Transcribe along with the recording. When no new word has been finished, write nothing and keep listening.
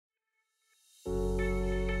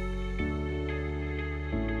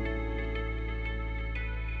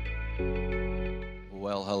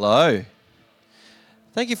Well, hello.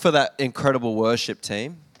 Thank you for that incredible worship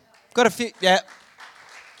team. Got a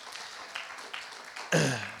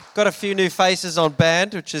few new faces on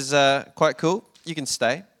band, which is quite cool. You can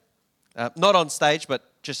stay. Not on stage, but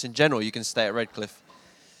just in general, you can stay at Redcliffe.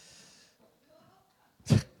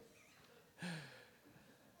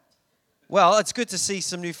 Well, it's good to see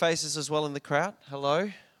some new faces as well in the crowd.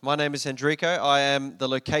 Hello. My name is Hendrico. I am the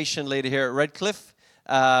location leader here at Redcliffe.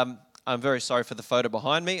 I'm very sorry for the photo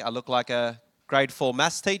behind me. I look like a grade 4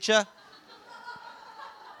 maths teacher.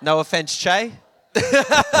 No offense, Che.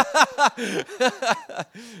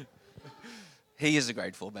 He is a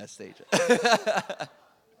grade 4 maths teacher.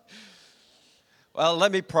 Well,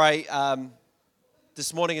 let me pray.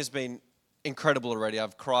 This morning has been incredible already.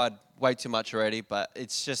 I've cried way too much already, but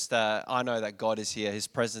it's just, I know that God is here. His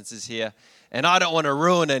presence is here, and I don't want to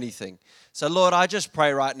ruin anything. So, Lord, I just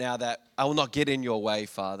pray right now that I will not get in your way,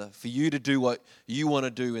 Father, for you to do what you want to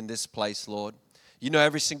do in this place, Lord. You know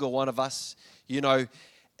every single one of us. You know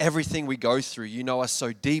everything we go through. You know us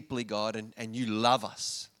so deeply, God, and you love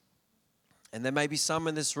us. And there may be some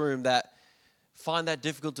in this room that find that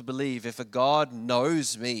difficult to believe. If a God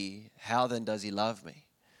knows me, how then does he love me?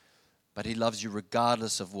 But he loves you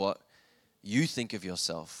regardless of what you think of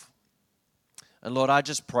yourself. And Lord, I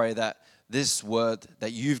just pray that this word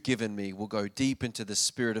that you've given me will go deep into the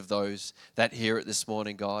spirit of those that hear it this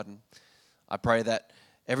morning, God. And I pray that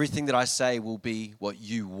everything that I say will be what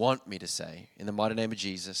you want me to say. In the mighty name of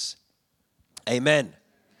Jesus. Amen.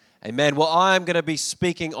 Amen. Well, I'm going to be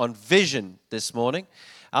speaking on vision this morning.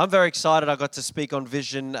 I'm very excited. I got to speak on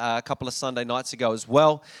vision a couple of Sunday nights ago as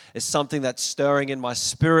well. It's something that's stirring in my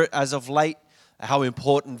spirit as of late, how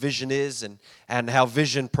important vision is and how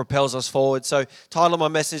vision propels us forward. So, title of my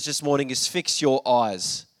message this morning is Fix Your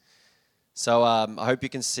Eyes. So, I hope you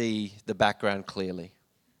can see the background clearly.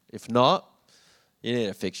 If not, you need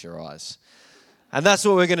to fix your eyes. And that's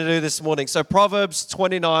what we're going to do this morning. So, Proverbs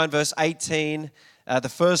 29, verse 18, the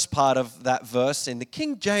first part of that verse in the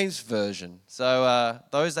King James Version. So,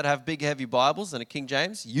 those that have big, heavy Bibles and a King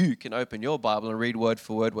James, you can open your Bible and read word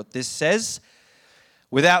for word what this says.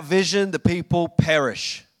 Without vision, the people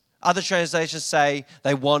perish. Other translations say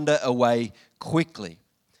they wander away quickly.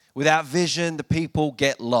 Without vision, the people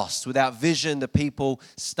get lost. Without vision, the people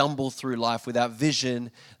stumble through life. Without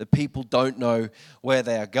vision, the people don't know where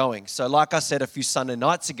they are going. So like I said a few Sunday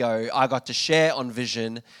nights ago, I got to share on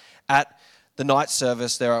vision at the night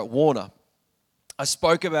service there at Warner. I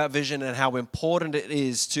spoke about vision and how important it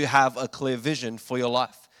is to have a clear vision for your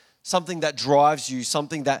life. Something that drives you,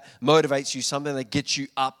 something that motivates you, something that gets you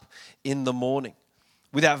up in the morning.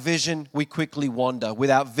 Without vision, we quickly wander.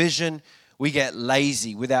 Without vision, we get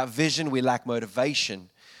lazy. Without vision, we lack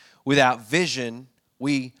motivation. Without vision,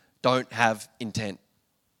 we don't have intent.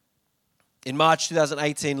 In March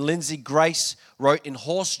 2018, Lindsay Grace wrote in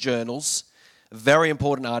Horse Journals, a very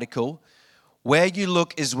important article, "Where you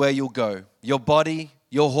look is where you'll go. Your body,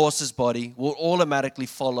 your horse's body will automatically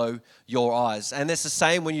follow your eyes." And it's the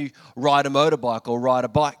same when you ride a motorbike or ride a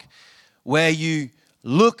bike. Where you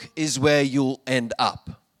look is where you'll end up.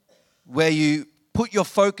 Where you put your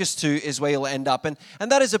focus to is where you'll end up. And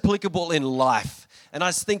that is applicable in life. And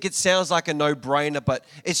I think it sounds like a no-brainer, but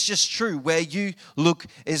it's just true. Where you look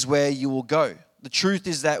is where you will go. The truth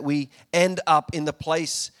is that we end up in the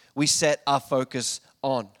place we set our focus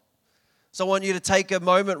on. So I want you to take a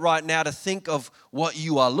moment right now to think of what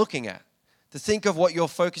you are looking at, to think of what you're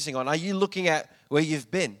focusing on. Are you looking at where you've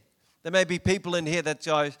been? There may be people in here that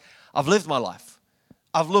go, I've lived my life.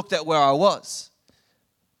 I've looked at where I was.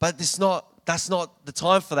 But that's not the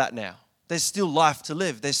time for that now. There's still life to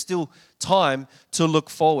live. There's still time to look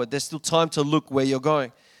forward. There's still time to look where you're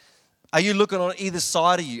going. Are you looking on either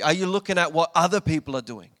side of you? Are you looking at what other people are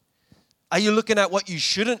doing? Are you looking at what you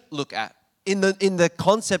shouldn't look at? In the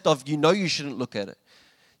concept of you shouldn't look at it.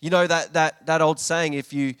 You know that old saying,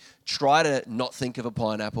 if you try to not think of a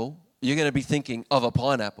pineapple, you're going to be thinking of a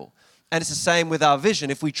pineapple. And it's the same with our vision.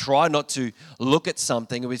 If we try not to look at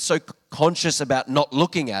something, and we're so conscious about not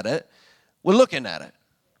looking at it, we're looking at it.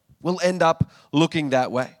 We'll end up looking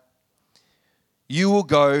that way. You will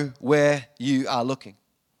go where you are looking.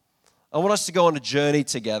 I want us to go on a journey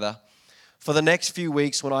together. For the next few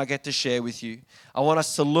weeks when I get to share with you, I want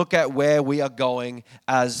us to look at where we are going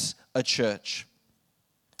as a church.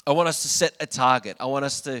 I want us to set a target. I want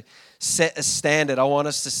us to set a standard. I want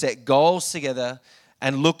us to set goals together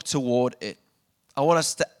and look toward it. I want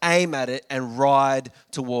us to aim at it and ride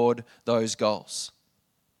toward those goals.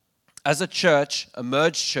 As a church, a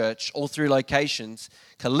merged church, all three locations,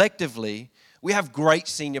 collectively, we have great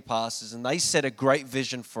senior pastors and they set a great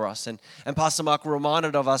vision for us. And Pastor Mark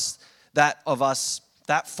reminded of us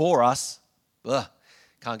that for us,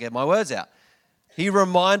 can't get my words out. He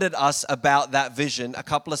reminded us about that vision a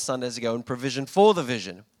couple of Sundays ago and provision for the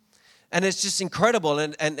vision. And it's just incredible.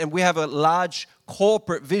 And we have a large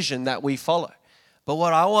corporate vision that we follow. But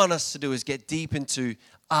what I want us to do is get deep into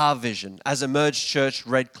our vision as Emerged Church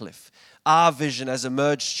Redcliffe. Our vision as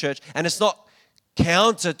Emerged Church. And it's not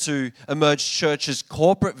counter to Emerged Church's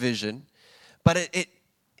corporate vision, but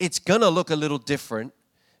it's going to look a little different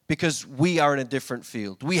because we are in a different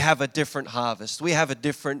field. We have a different harvest. We have a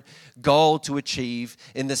different goal to achieve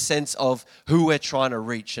in the sense of who we're trying to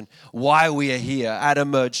reach and why we are here at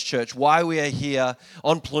Emerged Church, why we are here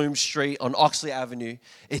on Plume Street, on Oxley Avenue.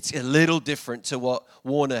 It's a little different to what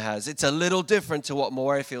Warner has. It's a little different to what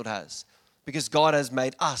Morayfield has because God has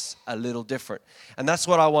made us a little different. And that's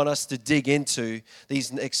what I want us to dig into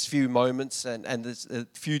these next few moments and the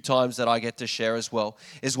few times that I get to share as well,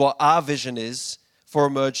 is what our vision is for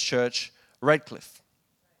Emerged Church Redcliffe.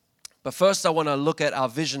 But first I want to look at our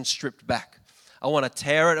vision stripped back. I want to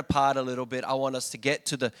tear it apart a little bit. I want us to get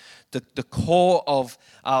to the core of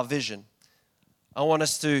our vision. I want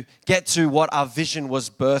us to get to what our vision was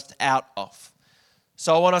birthed out of.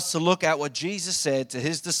 So I want us to look at what Jesus said to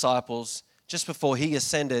his disciples just before he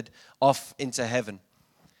ascended off into heaven.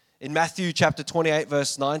 In Matthew chapter 28,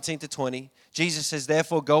 verse 19 to 20, Jesus says,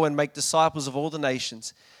 "Therefore go and make disciples of all the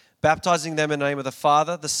nations, baptizing them in the name of the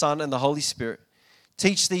Father, the Son, and the Holy Spirit.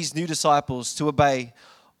 Teach these new disciples to obey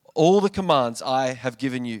all the commands I have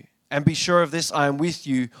given you. And be sure of this, I am with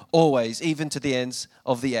you always, even to the ends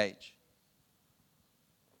of the age."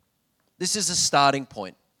 This is a starting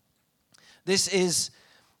point. This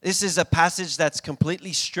is a passage that's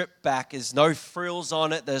completely stripped back. There's no frills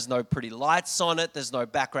on it. There's no pretty lights on it. There's no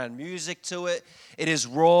background music to it. It is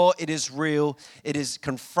raw. It is real. It is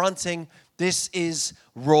confronting. This is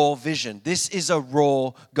raw vision. This is a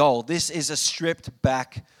raw goal. This is a stripped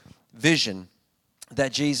back vision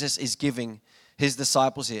that Jesus is giving his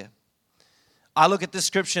disciples here. I look at this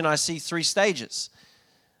scripture and I see 3 stages.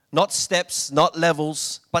 Not steps, not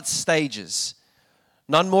levels, but stages.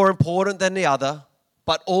 None more important than the other,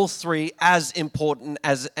 but all 3 as important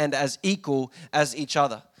and as equal as each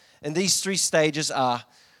other. And these 3 stages are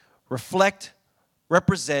reflect,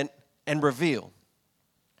 represent, and reveal.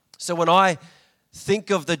 So when I think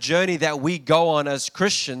of the journey that we go on as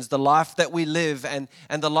Christians, the life that we live and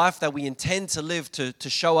the life that we intend to live to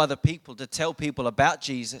show other people, to tell people about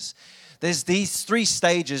Jesus, there's these 3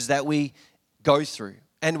 stages that we go through.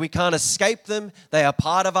 And we can't escape them. They are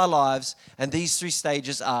part of our lives. And these 3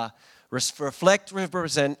 stages are reflect,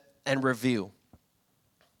 represent, and reveal.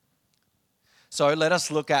 So let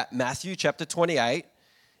us look at Matthew chapter 28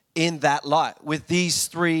 in that light with these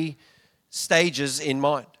 3 stages in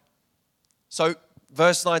mind. So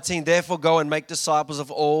verse 19, "Therefore go and make disciples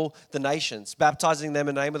of all the nations, baptizing them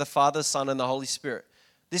in the name of the Father, Son, and the Holy Spirit."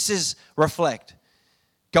 This is reflect.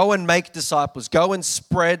 Go and make disciples. Go and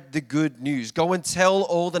spread the good news. Go and tell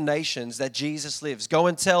all the nations that Jesus lives. Go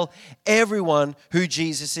and tell everyone who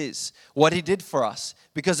Jesus is, what he did for us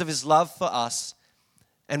because of his love for us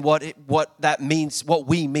and what that means, what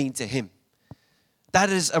we mean to him. That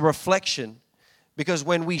is a reflection because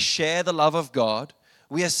when we share the love of God,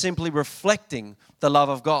 we are simply reflecting the love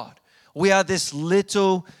of God. We are this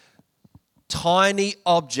little tiny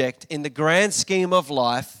object in the grand scheme of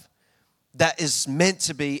life that is meant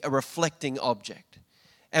to be a reflecting object.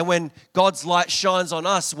 And when God's light shines on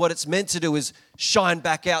us, what it's meant to do is shine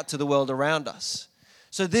back out to the world around us.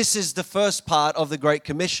 So this is the first part of the Great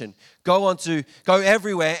Commission. Go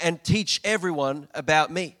everywhere and teach everyone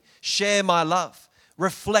about me. Share my love.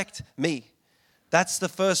 Reflect me. That's the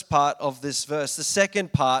first part of this verse. The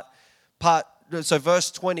second part, so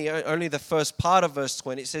verse 20, only the first part of verse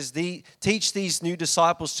 20, it says, "Teach these new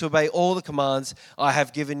disciples to obey all the commands I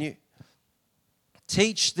have given you."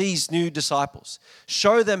 Teach these new disciples.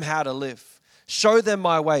 Show them how to live. Show them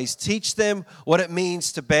my ways. Teach them what it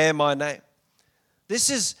means to bear my name. This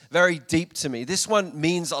is very deep to me. This one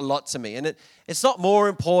means a lot to me. And it's not more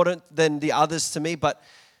important than the others to me, but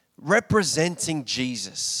representing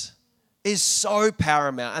Jesus is so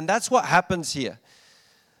paramount. And that's what happens here.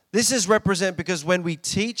 This is represent because when we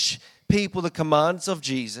teach people the commands of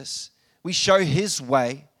Jesus, we show his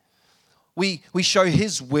way, we show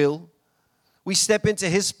his will, we step into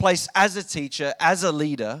his place as a teacher, as a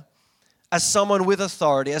leader, as someone with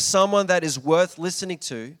authority, as someone that is worth listening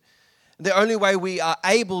to. The only way we are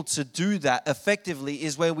able to do that effectively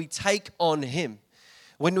is when we take on him,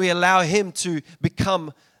 when we allow him to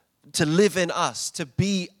live in us, to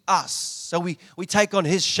be us. So we take on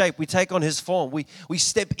his shape, we take on his form, we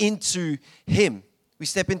step into him, we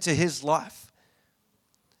step into his life.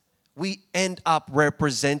 we end up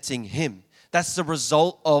representing him. That's the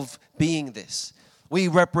result of being this. We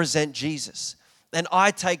represent Jesus. And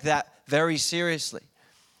I take that very seriously.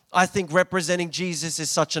 I think representing Jesus is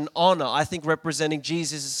such an honor. I think representing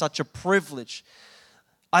Jesus is such a privilege.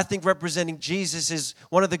 I think representing Jesus is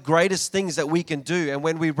one of the greatest things that we can do. And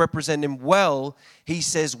when we represent him well, he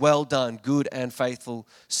says, "Well done, good and faithful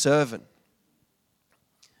servant."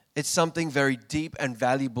 It's something very deep and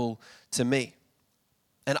valuable to me.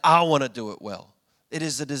 And I want to do it well. It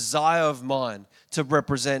is a desire of mine to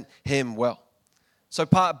represent him well. So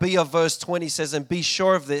part B of verse 20 says, "And be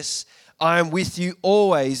sure of this, I am with you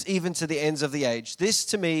always, even to the ends of the age." This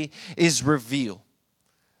to me is reveal.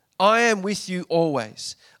 I am with you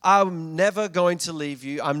always. I'm never going to leave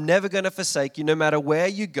you. I'm never going to forsake you. No matter where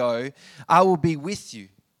you go, I will be with you.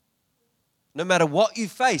 No matter what you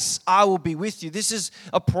face, I will be with you. This is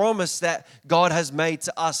a promise that God has made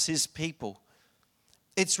to us, his people.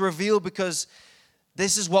 It's revealed because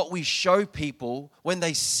this is what we show people when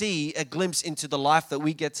they see a glimpse into the life that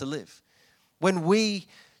we get to live. When we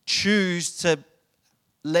choose to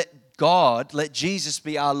let Jesus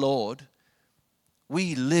be our Lord,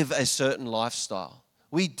 we live a certain lifestyle.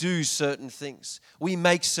 We do certain things. We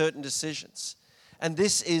make certain decisions. And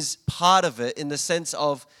this is part of it in the sense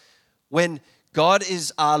of when God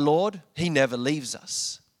is our Lord, he never leaves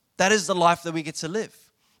us. That is the life that we get to live.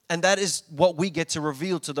 And that is what we get to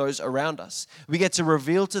reveal to those around us. We get to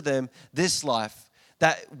reveal to them this life,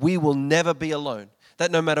 that we will never be alone.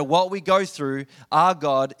 That no matter what we go through, our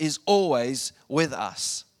God is always with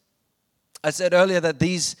us. I said earlier that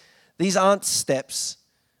these aren't steps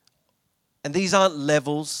and these aren't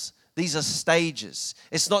levels. These are stages.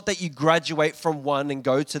 It's not that you graduate from one and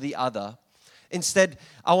go to the other. Instead,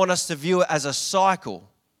 I want us to view it as a cycle.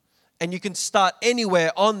 And you can start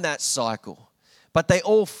anywhere on that cycle. But they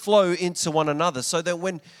all flow into one another. So that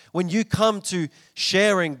when you come to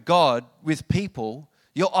sharing God with people,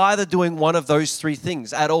 you're either doing one of those three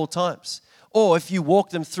things at all times. Or if you walk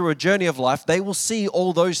them through a journey of life, they will see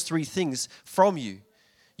all those three things from you.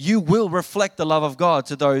 You will reflect the love of God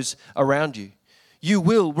to those around you. You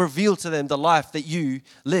will reveal to them the life that you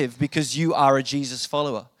live because you are a Jesus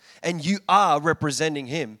follower. And you are representing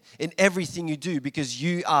him in everything you do because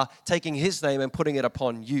you are taking his name and putting it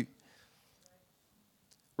upon you.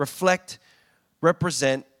 Reflect,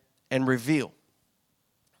 represent, and reveal.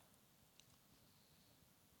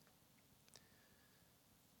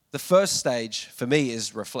 The first stage for me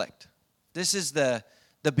is reflect. This is the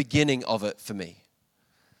beginning of it for me.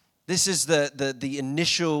 This is the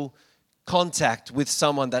initial contact with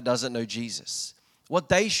someone that doesn't know Jesus. What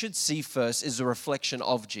they should see first is a reflection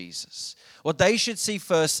of Jesus. What they should see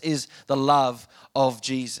first is the love of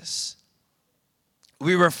Jesus.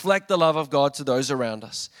 We reflect the love of God to those around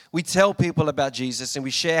us. We tell people about Jesus and we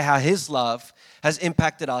share how his love has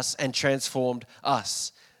impacted us and transformed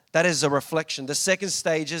us. That is a reflection. The second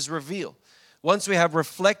stage is reveal. Once we have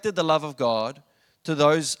reflected the love of God to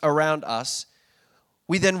those around us,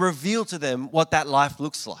 we then reveal to them what that life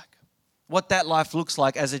looks like. What that life looks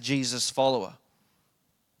like as a Jesus follower.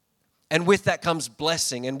 And with that comes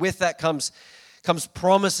blessing. And with that comes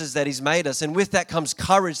promises that he's made us. And with that comes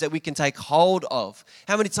courage that we can take hold of.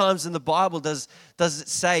 How many times in the Bible does it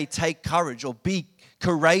say take courage or be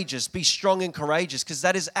courageous, be strong and courageous? Because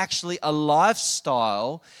that is actually a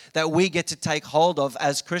lifestyle that we get to take hold of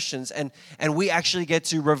as Christians. And we actually get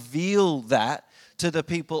to reveal that to the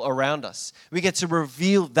people around us. We get to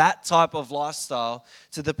reveal that type of lifestyle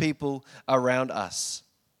to the people around us.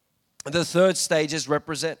 The third stage is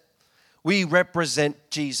represent. We represent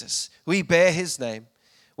Jesus. We bear his name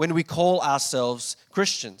when we call ourselves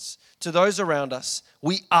Christians. To those around us,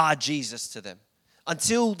 we are Jesus to them.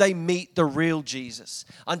 Until they meet the real Jesus,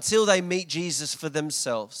 until they meet Jesus for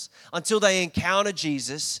themselves, until they encounter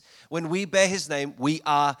Jesus, when we bear his name, we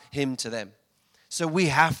are him to them. So we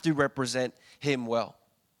have to represent him well.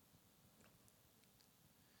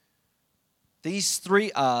 These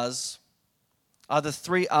 3 R's are the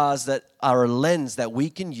 3 R's that are a lens that we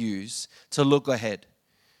can use to look ahead.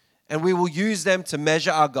 And we will use them to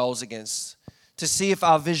measure our goals against, to see if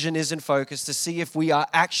our vision is in focus, to see if we are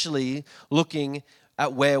actually looking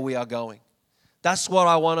at where we are going. That's what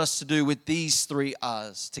I want us to do with these 3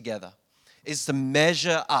 R's together, is to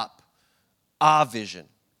measure up our vision,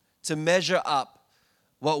 to measure up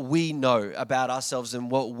what we know about ourselves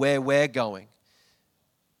and where we're going.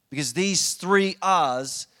 Because these 3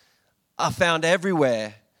 R's are found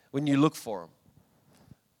everywhere when you look for them.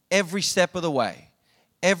 Every step of the way,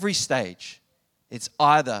 every stage, it's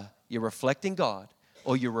either you're reflecting God,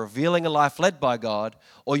 or you're revealing a life led by God,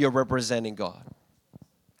 or you're representing God.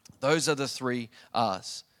 Those are the 3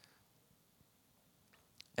 R's.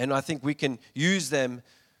 And I think we can use them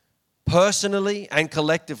personally and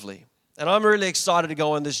collectively. And I'm really excited to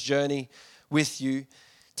go on this journey with you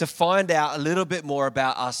to find out a little bit more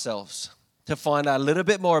about ourselves, to find out a little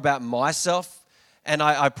bit more about myself. And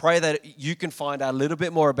I pray that you can find out a little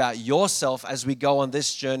bit more about yourself as we go on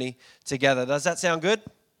this journey together. Does that sound good?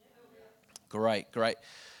 Great.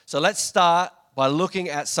 So let's start by looking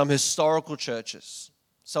at some historical churches.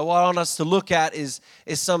 So what I want us to look at is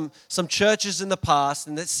some churches in the past,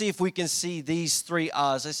 and let's see if we can see these 3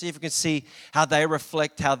 R's. Let's see if we can see how they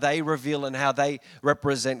reflect, how they reveal, and how they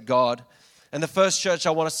represent God. And the first church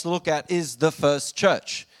I want us to look at is the first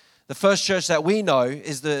church. The first church that we know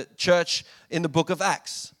is the church in the book of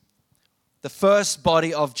Acts, the first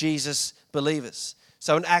body of Jesus believers.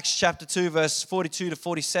 So in Acts chapter 2, verse 42 to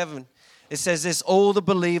 47, it says this: all the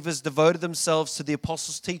believers devoted themselves to the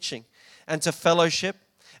apostles' teaching and to fellowship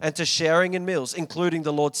and to sharing in meals, including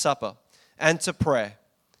the Lord's Supper, and to prayer.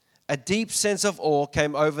 A deep sense of awe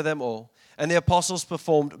came over them all, and the apostles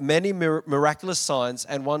performed many miraculous signs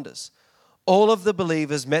and wonders. All of the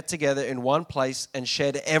believers met together in one place and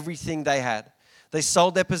shared everything they had. They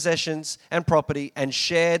sold their possessions and property and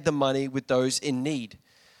shared the money with those in need.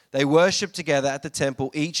 They worshiped together at the temple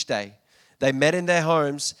each day. They met in their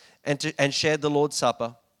homes and shared the Lord's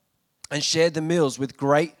Supper and shared the meals with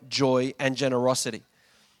great joy and generosity,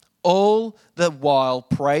 all the while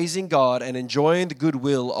praising God and enjoying the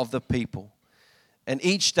goodwill of the people. And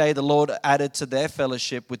each day the Lord added to their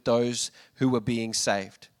fellowship with those who were being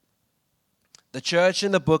saved. The church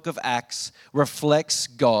in the book of Acts reflects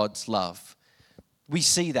God's love. We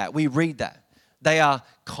see that. We read that. They are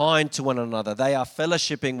kind to one another. They are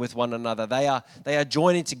fellowshipping with one another. They are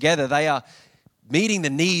joining together. They are meeting the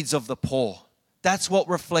needs of the poor. That's what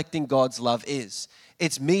reflecting God's love is.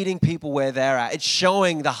 It's meeting people where they're at. It's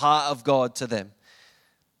showing the heart of God to them.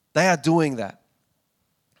 They are doing that.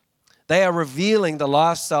 They are revealing the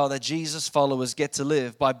lifestyle that Jesus' followers get to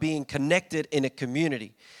live by being connected in a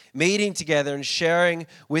community, meeting together and sharing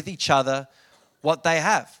with each other what they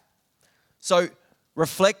have. So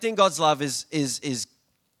reflecting God's love is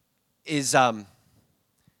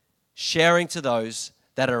sharing to those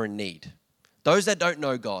that are in need. Those that don't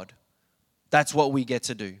know God, that's what we get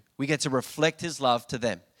to do. We get to reflect His love to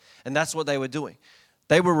them. And that's what they were doing.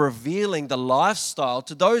 They were revealing the lifestyle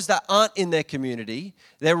to those that aren't in their community.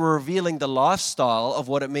 They were revealing the lifestyle of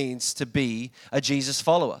what it means to be a Jesus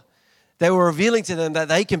follower. They were revealing to them that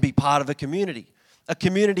they can be part of a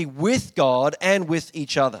community with God and with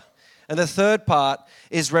each other. And the third part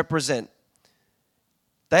is represent.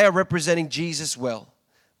 They are representing Jesus well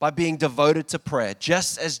by being devoted to prayer,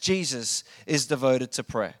 just as Jesus is devoted to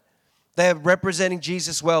prayer. They are representing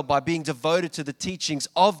Jesus well by being devoted to the teachings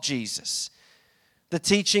of Jesus, the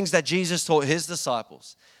teachings that Jesus taught His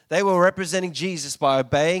disciples. They were representing Jesus by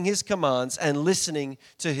obeying His commands and listening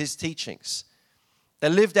to His teachings. They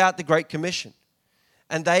lived out the Great Commission.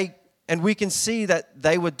 And we can see that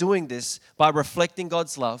they were doing this by reflecting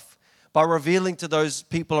God's love, by revealing to those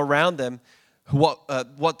people around them what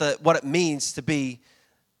it means to be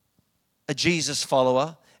a Jesus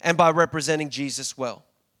follower, and by representing Jesus well.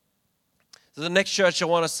 So the next church I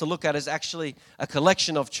want us to look at is actually a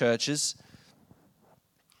collection of churches.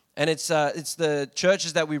 And it's the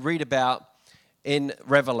churches that we read about in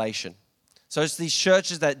Revelation. So it's these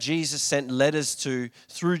churches that Jesus sent letters to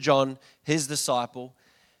through John, His disciple.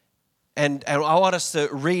 And I want us to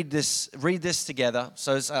read this together.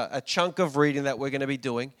 So it's a chunk of reading that we're going to be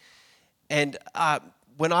doing. And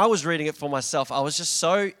when I was reading it for myself, I was just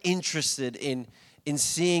so interested in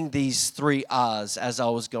seeing these 3 R's as I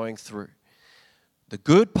was going through. The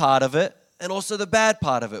good part of it and also the bad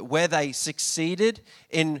part of it, where they succeeded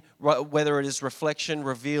in whether it is reflection,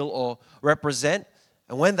 reveal, or represent,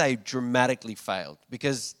 and when they dramatically failed,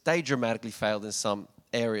 because they dramatically failed in some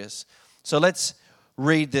areas. So let's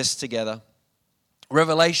read this together.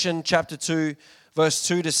 Revelation chapter 2, verse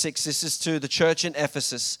 2 to 6. This is to the church in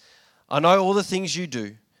Ephesus. I know all the things you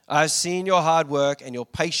do. I have seen your hard work and your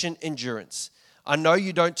patient endurance. I know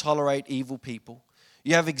you don't tolerate evil people.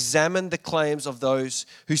 You have examined the claims of those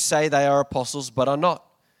who say they are apostles but are not.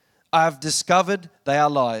 I have discovered they are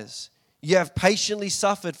liars. You have patiently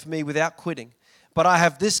suffered for me without quitting. But I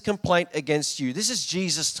have this complaint against you. This is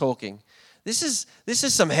Jesus talking. This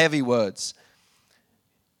is some heavy words.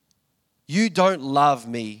 You don't love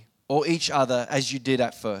me or each other as you did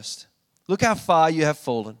at first. Look how far you have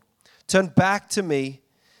fallen. Turn back to me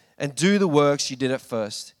and do the works you did at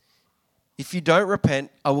first. If you don't repent,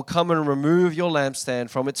 I will come and remove your lampstand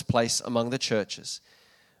from its place among the churches.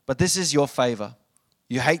 But this is your favor.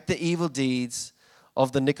 You hate the evil deeds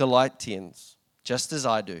of the Nicolaitans, just as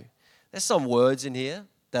I do. There's some words in here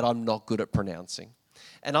that I'm not good at pronouncing.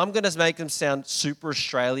 And I'm going to make them sound super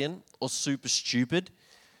Australian or super stupid,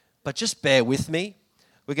 but just bear with me.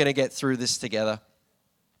 We're going to get through this together.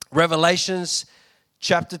 Revelations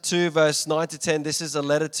chapter 2, verse 9 to 10. This is a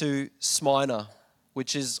letter to Smyrna,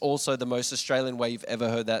 which is also the most Australian way you've ever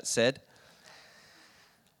heard that said.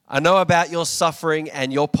 I know about your suffering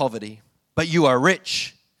and your poverty, but you are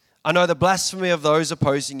rich. I know the blasphemy of those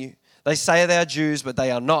opposing you. They say they are Jews, but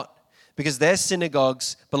they are not, because their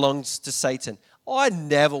synagogues belongs to Satan. I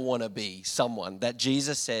never want to be someone that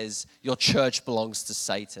Jesus says your church belongs to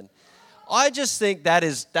Satan. I just think that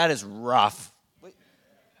is rough.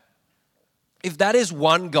 If that is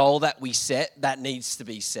one goal that we set, that needs to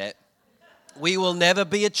be set. We will never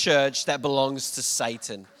be a church that belongs to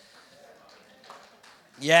Satan.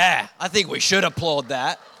 Yeah, I think we should applaud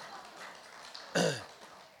that.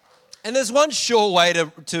 And there's one sure way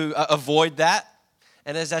to avoid that,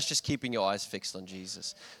 and that's just keeping your eyes fixed on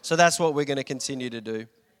Jesus. So that's what we're going to continue to do.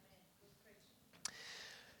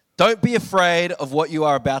 Don't be afraid of what you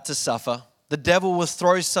are about to suffer. The devil will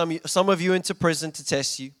throw some of you into prison to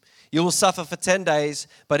test you. You will suffer for 10 days,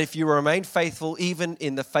 but if you remain faithful, even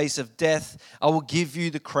in the face of death, I will give you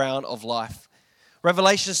the crown of life.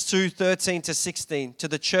 Revelations 2:13 to 16, to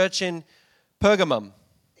the church in Pergamum.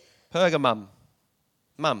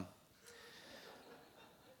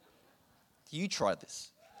 You try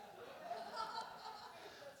this.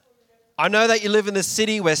 I know that you live in the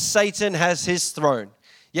city where Satan has his throne,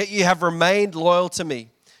 yet you have remained loyal to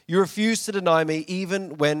me. You refused to deny me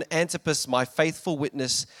even when Antipas, my faithful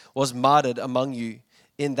witness, was martyred among you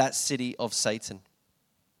in that city of Satan.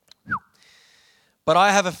 But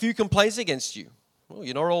I have a few complaints against you. Well,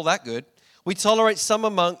 you're not all that good. You tolerate some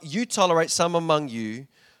among you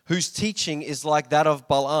whose teaching is like that of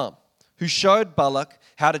Balaam, who showed Balak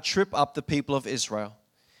how to trip up the people of Israel.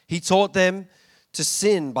 He taught them to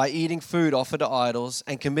sin by eating food offered to idols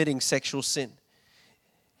and committing sexual sin.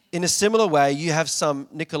 In a similar way, you have some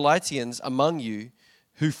Nicolaitans among you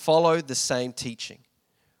who follow the same teaching.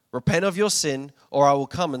 Repent of your sin, or I will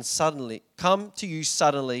come to you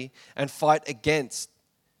suddenly and fight against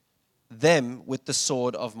them with the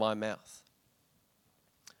sword of my mouth.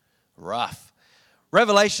 Rough.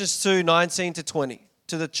 Revelations 2:19 to 20.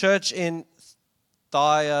 To the church in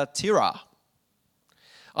Thyatira.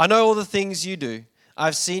 I know all the things you do.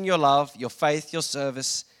 I've seen your love, your faith, your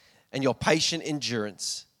service, and your patient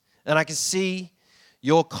endurance. And I can see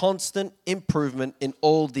your constant improvement in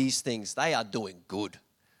all these things. They are doing good.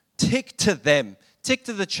 Tick to them. Tick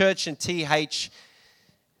to the church in Thyatira.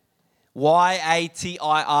 What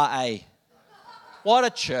a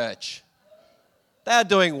church. They are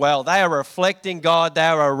doing well. They are reflecting God. They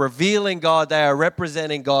are revealing God. They are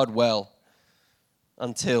representing God well.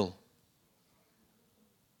 Until,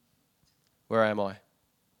 where am I?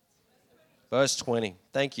 Verse 20.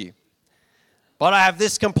 Thank you. But I have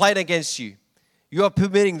this complaint against you. You are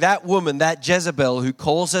permitting that woman, that Jezebel, who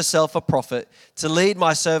calls herself a prophet, to lead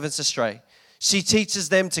my servants astray. She teaches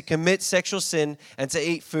them to commit sexual sin and to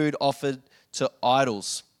eat food offered to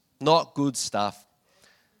idols. Not good stuff.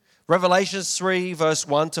 Revelations 3, verse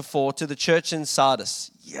 1 to 4, to the church in Sardis.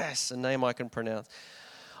 Yes, a name I can pronounce.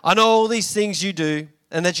 I know all these things you do,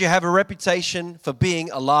 and that you have a reputation for being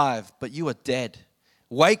alive, but you are dead.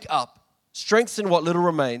 Wake up, strengthen what little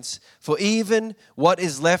remains, for even what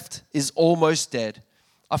is left is almost dead.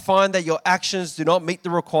 I find that your actions do not meet the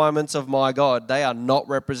requirements of my God. They are not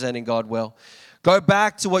representing God well. Go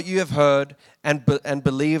back to what you have heard and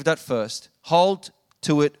believed at first. Hold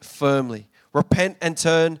to it firmly. Repent and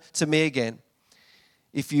turn to me again.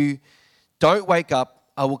 If you don't wake up,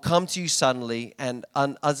 I will come to you suddenly and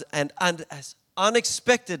as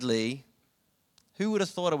unexpectedly. Who would have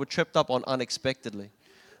thought I would tripped up on unexpectedly?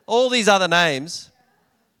 All these other names.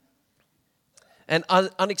 And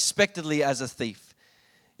unexpectedly as a thief.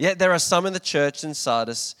 Yet there are some in the church in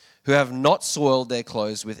Sardis who have not soiled their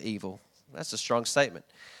clothes with evil. That's a strong statement.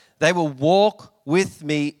 They will walk with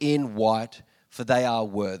me in white, for they are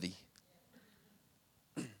worthy.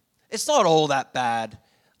 It's not all that bad.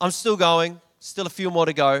 I'm still going. Still a few more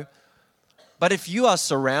to go. But if you are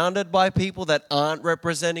surrounded by people that aren't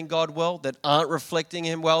representing God well, that aren't reflecting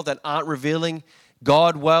Him well, that aren't revealing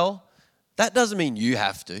God well, that doesn't mean you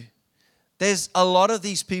have to. There's a lot of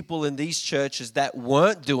these people in these churches that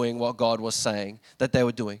weren't doing what God was saying that they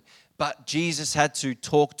were doing. But Jesus had to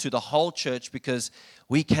talk to the whole church because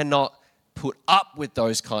we cannot put up with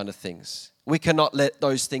those kind of things. We cannot let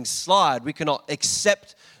those things slide. We cannot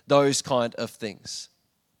accept those kind of things.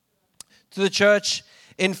 To the church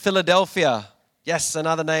in Philadelphia. Yes,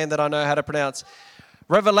 another name that I know how to pronounce.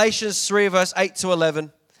 Revelations 3 verse 8 to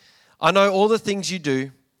 11. I know all the things you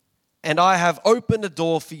do. And I have opened a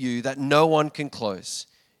door for you that no one can close.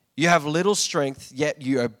 You have little strength, yet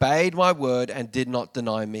you obeyed my word and did not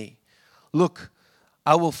deny me. Look,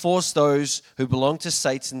 I will force those who belong to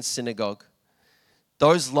Satan's synagogue,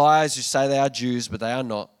 those liars who say they are Jews but they are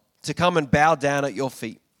not, to come and bow down at your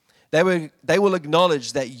feet. They will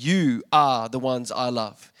acknowledge that you are the ones I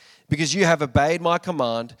love, because you have obeyed my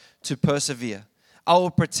command to persevere. I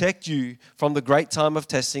will protect you from the great time of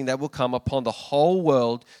testing that will come upon the whole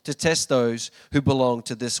world to test those who belong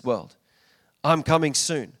to this world. I'm coming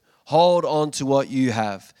soon. Hold on to what you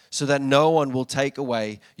have, so that no one will take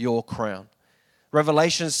away your crown.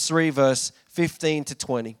 Revelations 3, verse 15 to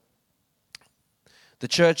 20. The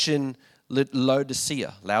church in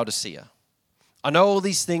Laodicea. I know all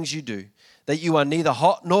these things you do, that you are neither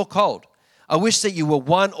hot nor cold. I wish that you were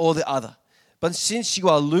one or the other. But since you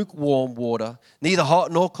are lukewarm water, neither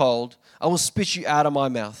hot nor cold, I will spit you out of my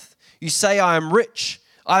mouth. You say, I am rich.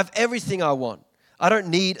 I have everything I want. I don't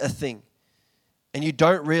need a thing. And you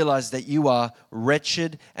don't realize that you are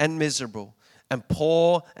wretched and miserable, and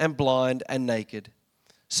poor and blind and naked.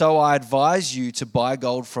 So I advise you to buy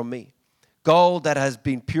gold from me, gold that has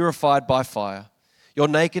been purified by fire. Your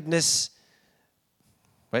nakedness,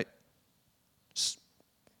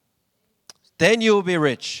 then you will be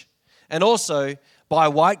rich. And also buy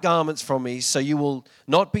white garments from me, so you will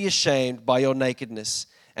not be ashamed by your nakedness,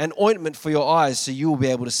 and ointment for your eyes, so you will be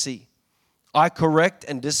able to see. I correct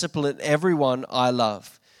and discipline everyone I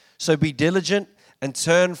love. So be diligent and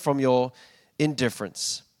turn from your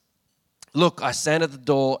indifference. Look, I stand at the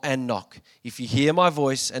door and knock. If you hear my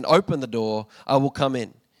voice and open the door, I will come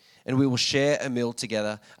in, and we will share a meal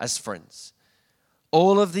together as friends.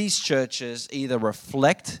 All of these churches either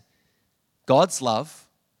reflect God's love,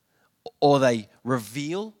 or they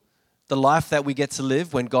reveal the life that we get to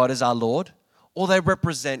live when God is our Lord, or they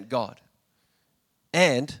represent God.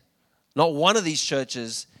 And not one of these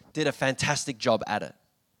churches did a fantastic job at it.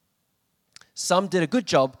 Some did a good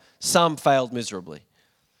job, some failed miserably.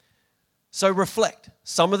 So reflect.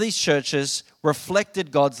 Some of these churches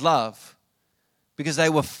reflected God's love because they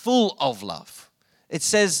were full of love. It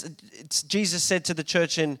says, Jesus said to the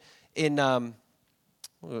church in one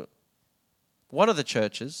of the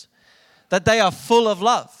churches, that they are full of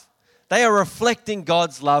love. They are reflecting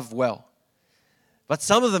God's love well. But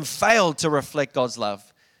some of them failed to reflect God's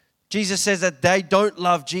love. Jesus says that they don't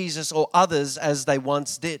love Jesus or others as they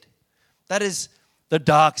once did. That is the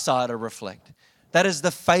dark side of reflect. That is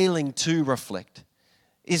the failing to reflect.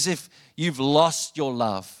 Is if you've lost your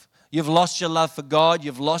love. You've lost your love for God.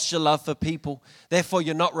 You've lost your love for people. Therefore,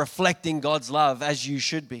 you're not reflecting God's love as you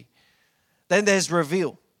should be. Then there's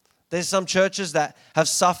reveal. There's some churches that have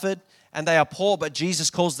suffered and they are poor, but Jesus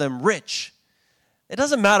calls them rich. It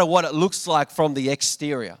doesn't matter what it looks like from the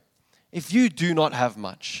exterior. If you do not have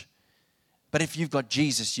much, but if you've got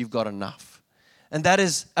Jesus, you've got enough. And that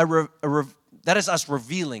is us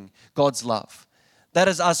revealing God's love. That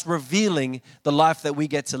is us revealing the life that we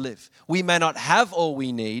get to live. We may not have all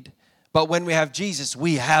we need, but when we have Jesus,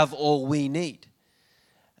 we have all we need.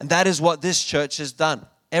 And that is what this church has done.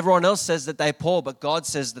 Everyone else says that they're poor, but God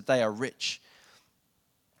says that they are rich.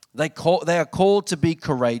 They are called to be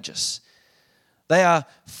courageous. They are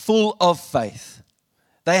full of faith.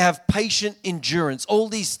 They have patient endurance. All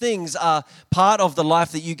these things are part of the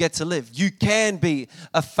life that you get to live. You can be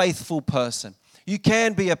a faithful person. You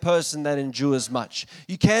can be a person that endures much.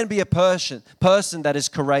 You can be a person that is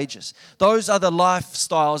courageous. Those are the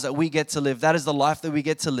lifestyles that we get to live. That is the life that we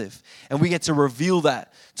get to live. And we get to reveal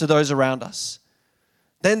that to those around us.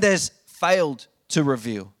 Then there's failed to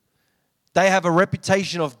reveal. They have a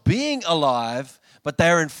reputation of being alive, but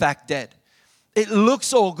they're in fact dead. It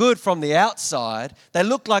looks all good from the outside. They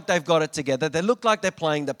look like they've got it together. They look like they're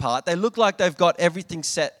playing the part. They look like they've got everything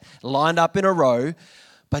set, lined up in a row.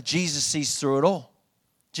 But Jesus sees through it all.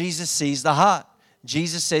 Jesus sees the heart.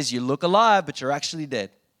 Jesus says, you look alive, but you're actually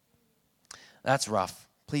dead. That's rough.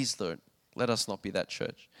 Please, Lord, let us not be that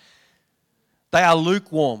church. They are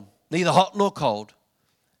lukewarm, neither hot nor cold.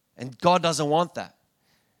 And God doesn't want that.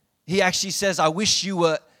 He actually says, I wish you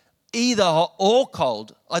were either hot or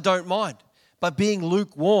cold. I don't mind. But being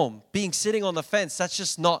lukewarm, being sitting on the fence, that's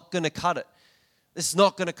just not going to cut it. It's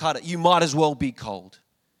not going to cut it. You might as well be cold.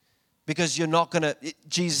 Because you're not going to,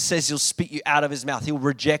 Jesus says he'll spit you out of his mouth. He'll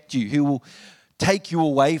reject you. He will take you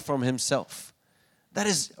away from himself. That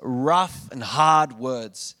is rough and hard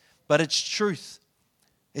words. But it's truth.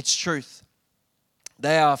 It's truth.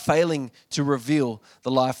 They are failing to reveal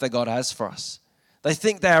the life that God has for us. They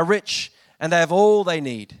think they are rich and they have all they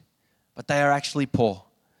need, but they are actually poor.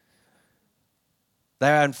 They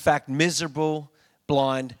are in fact miserable,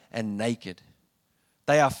 blind, and naked.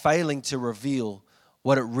 they are failing to reveal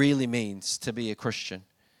what it really means to be a Christian.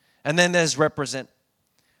 And then there's represent.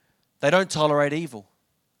 They don't tolerate evil.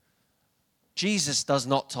 Jesus does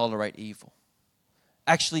not tolerate evil.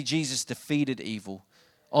 Actually, Jesus defeated evil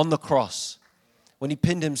on the cross. When he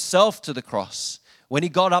pinned himself to the cross, when he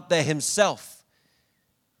got up there himself,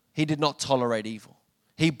 he did not tolerate evil.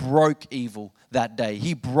 He broke evil that day.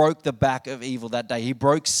 He broke the back of evil that day. He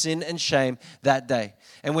broke sin and shame that day.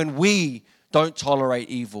 And when we don't tolerate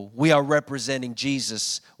evil, we are representing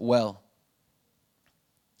Jesus well.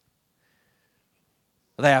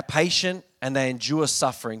 They are patient and they endure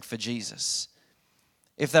suffering for Jesus.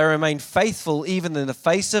 If they remain faithful even in the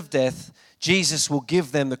face of death, Jesus will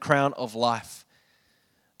give them the crown of life.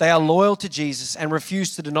 They are loyal to Jesus and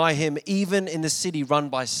refuse to deny him even in the city run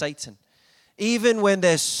by Satan. Even when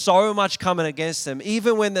there's so much coming against them,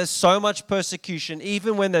 even when there's so much persecution,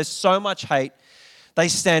 even when there's so much hate, they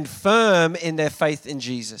stand firm in their faith in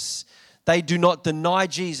Jesus. They do not deny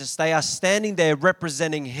Jesus. They are standing there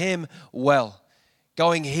representing him well,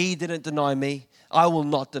 going, he didn't deny me, I will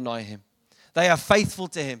not deny him. They are faithful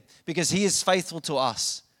to him because he is faithful to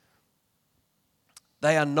us.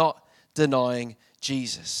 They are not denying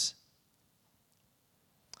Jesus.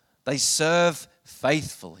 They serve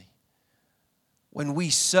faithfully. When we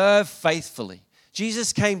serve faithfully,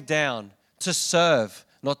 Jesus came down to serve,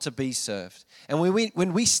 not to be served. And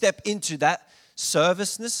when we step into that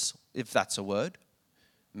serviceness, if that's a word,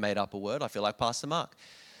 made up a word, I feel like Pastor Mark.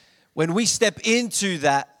 When we step into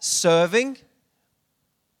that serving,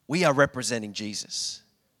 we are representing Jesus.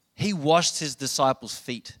 He washed his disciples'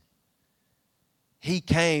 feet. He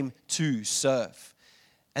came to serve.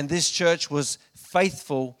 And this church was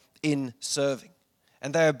faithful in serving.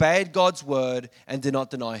 And they obeyed God's word and did not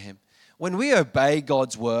deny him. When we obey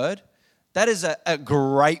God's word, that is a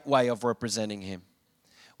great way of representing him.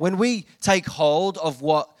 When we take hold of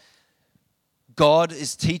what God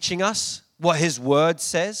is teaching us, what his word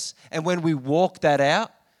says, and when we walk that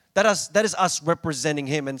out, that is us representing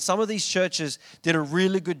him. And some of these churches did a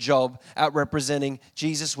really good job at representing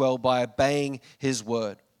Jesus well by obeying his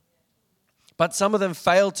word. But some of them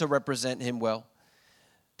failed to represent him well.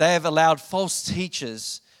 They have allowed false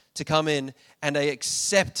teachers to come in and they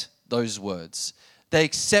accept those words. They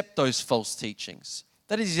accept those false teachings.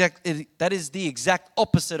 That is the exact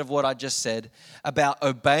opposite of what I just said about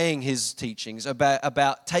obeying his teachings,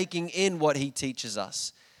 about taking in what he teaches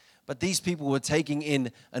us. But these people were taking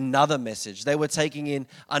in another message. They were taking in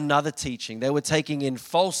another teaching. They were taking in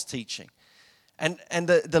false teaching. And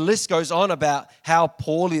the list goes on about how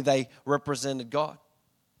poorly they represented God.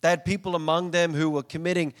 They had people among them who were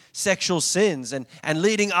committing sexual sins and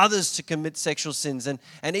leading others to commit sexual sins and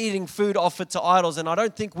eating food offered to idols. And I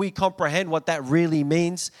don't think we comprehend what that really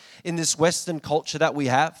means in this Western culture that we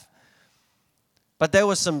have. But there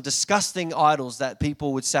were some disgusting idols that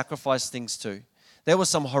people would sacrifice things to. There were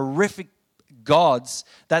some horrific gods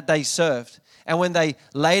that they served. And when they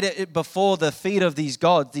laid it before the feet of these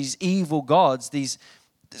gods, these evil gods, these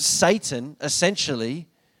Satan, essentially,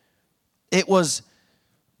 it was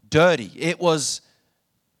dirty. It was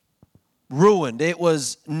ruined. It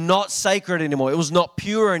was not sacred anymore. It was not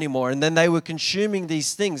pure anymore. And then they were consuming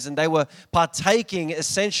these things and they were partaking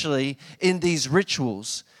essentially in these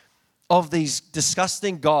rituals of these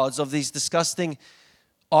disgusting gods, of these disgusting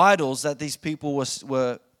idols that these people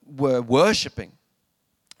were worshiping.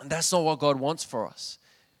 And that's not what God wants for us.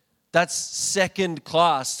 That's second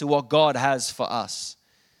class to what God has for us.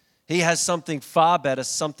 He has something far better,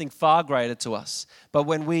 something far greater to us. But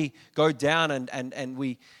when we go down and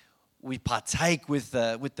we partake with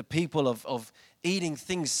the people of eating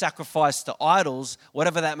things sacrificed to idols,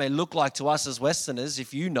 whatever that may look like to us as Westerners,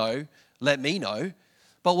 if you know, let me know.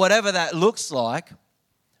 But whatever that looks like,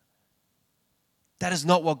 that is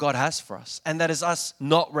not what God has for us. And that is us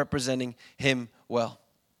not representing him well.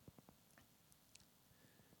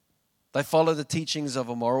 They follow the teachings of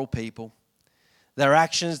immoral people. Their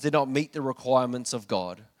actions did not meet the requirements of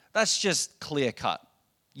God. That's just clear cut.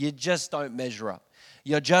 You just don't measure up.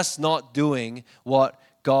 You're just not doing what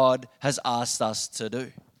God has asked us to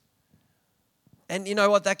do. And you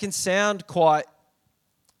know what? That can sound quite,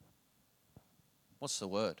 what's the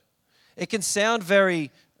word? It can sound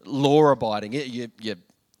very law-abiding.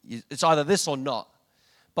 It's either this or not.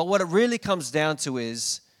 But what it really comes down to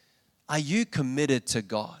is, are you committed to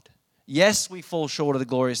God? Yes, we fall short of the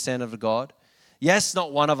glorious standard of God. Yes,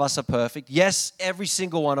 not one of us are perfect. Yes, every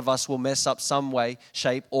single one of us will mess up some way,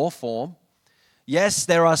 shape, or form. Yes,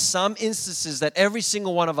 there are some instances that every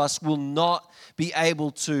single one of us will not be able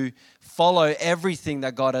to follow everything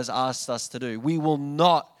that God has asked us to do. We will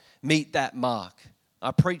not meet that mark.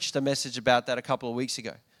 I preached a message about that a couple of weeks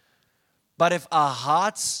ago. But if our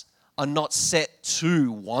hearts are not set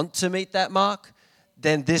to want to meet that mark,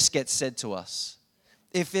 then this gets said to us.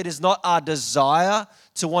 If it is not our desire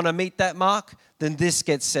to want to meet that mark, then this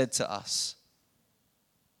gets said to us.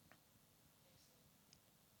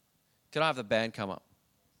 Can I have the band come up?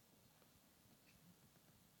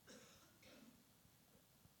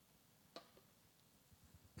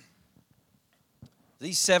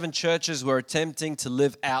 These 7 churches were attempting to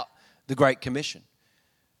live out the Great Commission.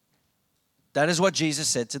 That is what Jesus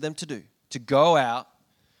said to them to do, to go out,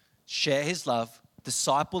 share his love,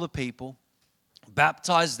 disciple the people,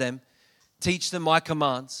 baptize them, teach them my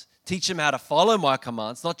commands, teach them how to follow my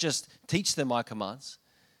commands, not just teach them my commands,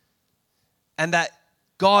 and that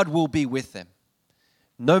God will be with them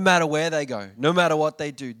no matter where they go, no matter what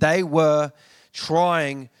they do. They were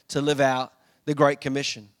trying to live out the Great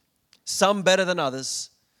Commission. Some better than others.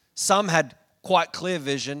 Some had quite clear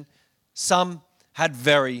vision. Some had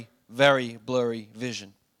very, very blurry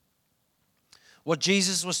vision. What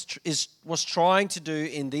Jesus was trying to do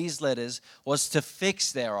in these letters was to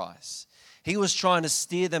fix their eyes. He was trying to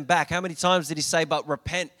steer them back. How many times did he say, but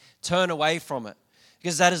repent, turn away from it?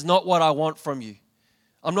 Because that is not what I want from you.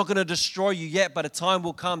 I'm not going to destroy you yet, but a time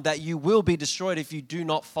will come that you will be destroyed if you do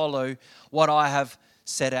not follow what I have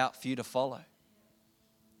set out for you to follow.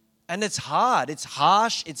 And it's hard, it's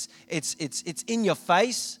harsh, it's in your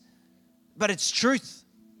face, but it's truth.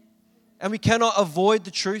 And we cannot avoid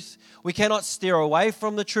the truth. We cannot steer away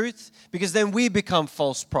from the truth, because then we become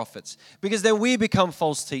false prophets, because then we become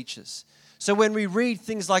false teachers. So when we read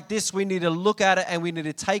things like this, we need to look at it and we need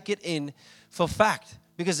to take it in for fact,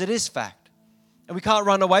 because it is fact. And we can't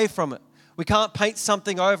run away from it. We can't paint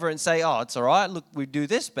something over and say, oh, it's all right, look, we do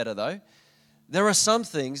this better though. There are some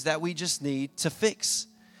things that we just need to fix.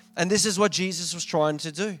 And this is what Jesus was trying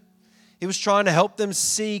to do. He was trying to help them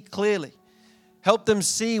see clearly, help them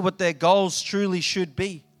see what their goals truly should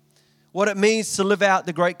be, what it means to live out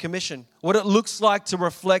the Great Commission, what it looks like to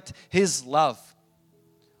reflect his love,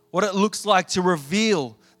 what it looks like to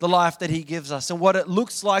reveal the life that he gives us, and what it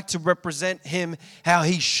looks like to represent him how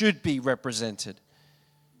he should be represented.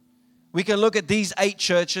 We can look at these 8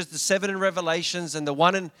 churches, the 7 in Revelations and the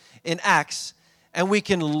 1 in Acts, and we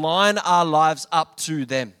can line our lives up to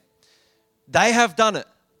them. They have done it.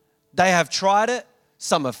 They have tried it.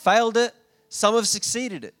 Some have failed it. Some have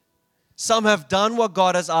succeeded it. Some have done what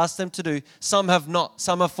God has asked them to do. Some have not.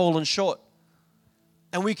 Some have fallen short.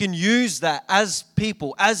 And we can use that as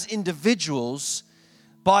people, as individuals,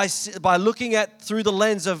 by looking at through the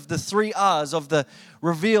lens of the 3 R's of the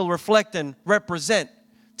reveal, reflect, and represent,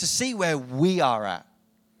 to see where we are at.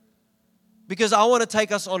 Because I want to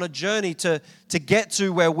take us on a journey to get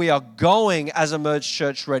to where we are going as Emerge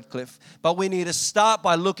Church Redcliffe. But we need to start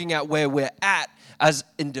by looking at where we're at as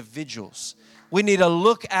individuals. We need to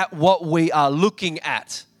look at what we are looking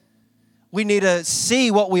at. We need to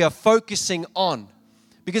see what we are focusing on.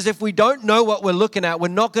 Because if we don't know what we're looking at, we're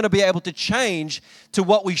not going to be able to change to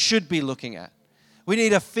what we should be looking at. We need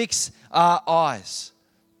to fix our eyes.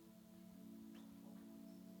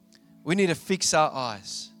 We need to fix our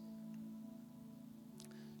eyes.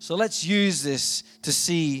 So let's use this to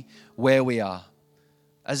see where we are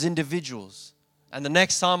as individuals. And the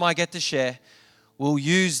next time I get to share, we'll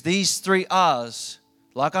use these 3 R's,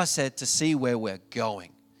 like I said, to see where we're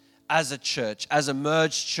going as a church, as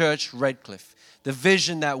Emerge Church Redcliffe. The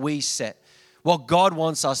vision that we set, what God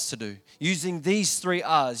wants us to do. Using these 3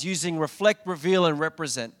 R's, using reflect, reveal, and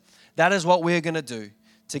represent. That is what we're going to do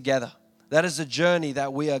together. That is the journey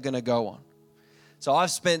that we are going to go on. So I've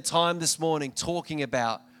spent time this morning talking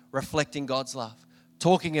about reflecting God's love,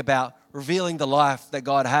 talking about revealing the life that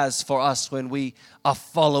God has for us when we are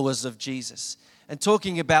followers of Jesus, and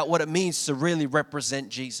talking about what it means to really represent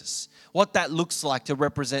Jesus, what that looks like to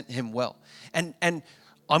represent him well. And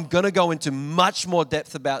I'm going to go into much more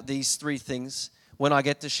depth about these 3 things when I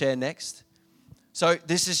get to share next. So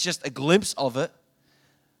this is just a glimpse of it.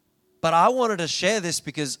 But I wanted to share this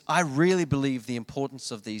because I really believe the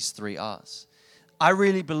importance of these 3 R's. I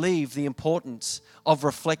really believe the importance of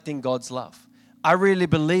reflecting God's love. I really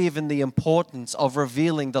believe in the importance of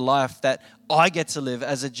revealing the life that I get to live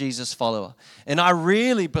as a Jesus follower. And I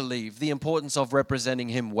really believe the importance of representing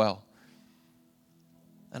him well.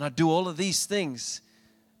 And I do all of these things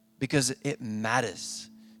because it matters.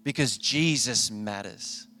 Because Jesus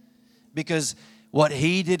matters. Because what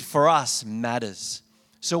he did for us matters.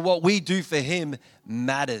 So what we do for him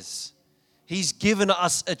matters. He's given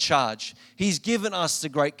us a charge. He's given us the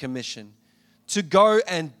Great Commission to go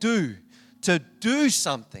and do, to do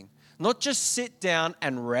something. Not just sit down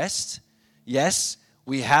and rest. Yes,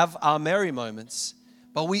 we have our merry moments,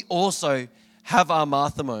 But we also have our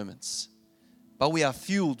Martha moments. But we are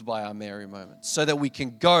fueled by our Mary moments so that we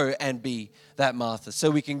can go and be that Martha. So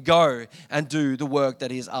we can go and do the work that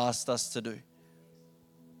He has asked us to do.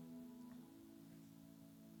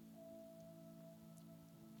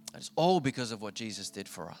 It's all because of what Jesus did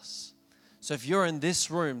for us. So if you're in this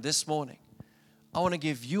room this morning, I want to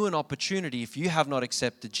give you an opportunity, if you have not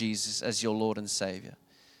accepted Jesus as your Lord and Savior,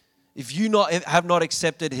 if you have not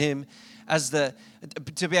accepted Him as to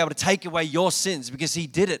be able to take away your sins, because He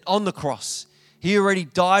did it on the cross. He already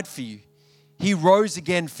died for you. He rose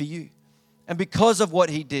again for you. And because of what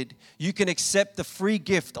He did, you can accept the free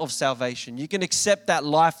gift of salvation. You can accept that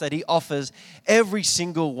life that He offers every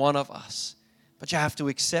single one of us. But you have to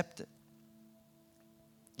accept it.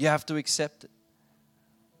 You have to accept it.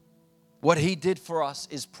 What He did for us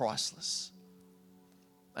is priceless.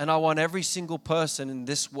 And I want every single person in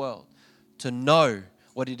this world to know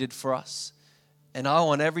what He did for us. And I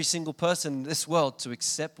want every single person in this world to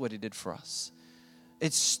accept what He did for us.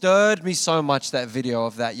 It stirred me so much, that video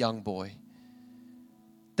of that young boy.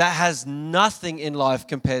 That has nothing in life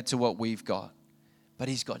compared to what we've got. But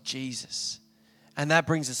he's got Jesus. And that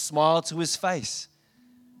brings a smile to his face.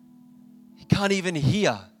 He can't even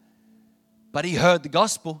hear. But he heard the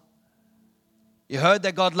gospel. He heard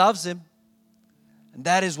that God loves him. And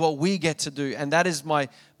that is what we get to do. And that is my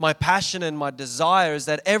passion and my desire, is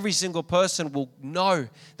that every single person will know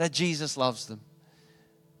that Jesus loves them.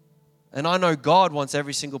 And I know God wants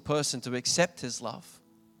every single person to accept His love.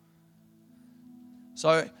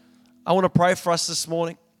 So I want to pray for us this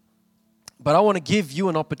morning. But I want to give you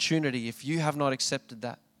an opportunity, if you have not accepted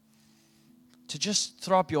that, to just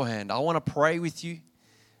throw up your hand. I want to pray with you.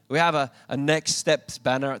 We have a next steps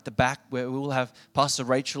banner at the back, where we will have Pastor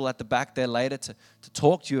Rachel at the back there later to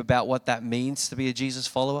talk to you about what that means to be a Jesus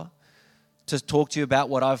follower, to talk to you about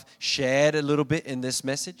what I've shared a little bit in this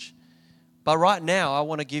message. But right now, I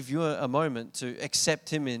want to give you a moment to accept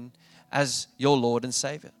Him in as your Lord and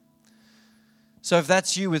Savior. So if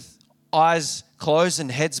that's you, with eyes closed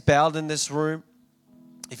and heads bowed in this room,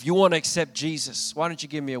 if you want to accept Jesus, why don't you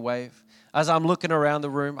give me a wave? As I'm looking around the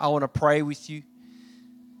room, I want to pray with you.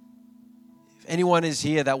 If anyone is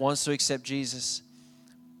here that wants to accept Jesus,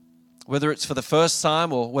 whether it's for the first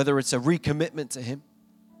time or whether it's a recommitment to Him,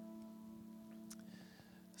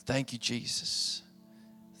 thank you, Jesus.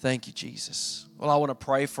 Thank you, Jesus. Well, I want to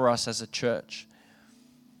pray for us as a church.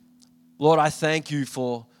 Lord, I thank you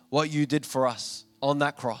for what you did for us on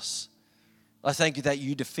that cross. I thank you that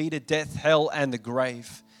you defeated death, hell, and the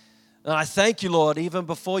grave. And I thank you, Lord, even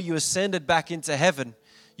before you ascended back into heaven,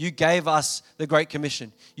 you gave us the Great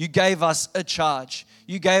Commission. You gave us a charge.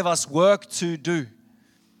 You gave us work to do.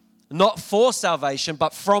 Not for salvation,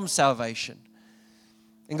 but from salvation.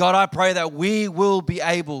 And God, I pray that we will be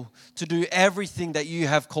able to do everything that you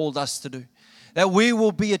have called us to do. That we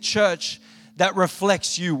will be a church that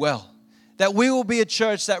reflects you well. That we will be a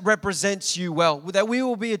church that represents you well. That we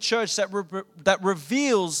will be a church that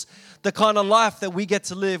reveals the kind of life that we get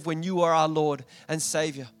to live when you are our Lord and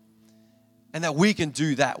Savior. And that we can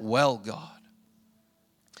do that well, God.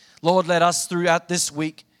 Lord, let us throughout this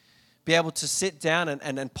week be able to sit down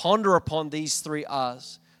and ponder upon these 3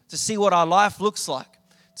 R's, to see what our life looks like,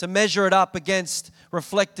 to measure it up against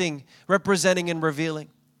reflecting, representing, and revealing.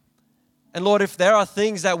 And Lord, if there are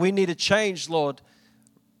things that we need to change, Lord,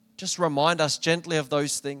 just remind us gently of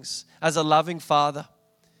those things as a loving Father.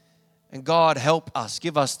 And God, help us,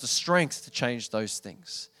 give us the strength to change those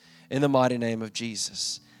things. In the mighty name of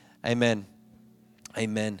Jesus. Amen.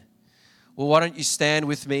 Amen. Well, why don't you stand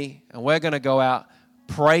with me, and we're going to go out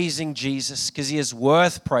praising Jesus, because He is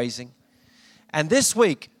worth praising. And this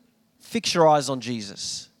week, fix your eyes on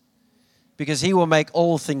Jesus, because He will make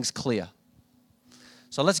all things clear.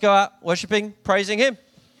 So let's go out worshiping, praising Him.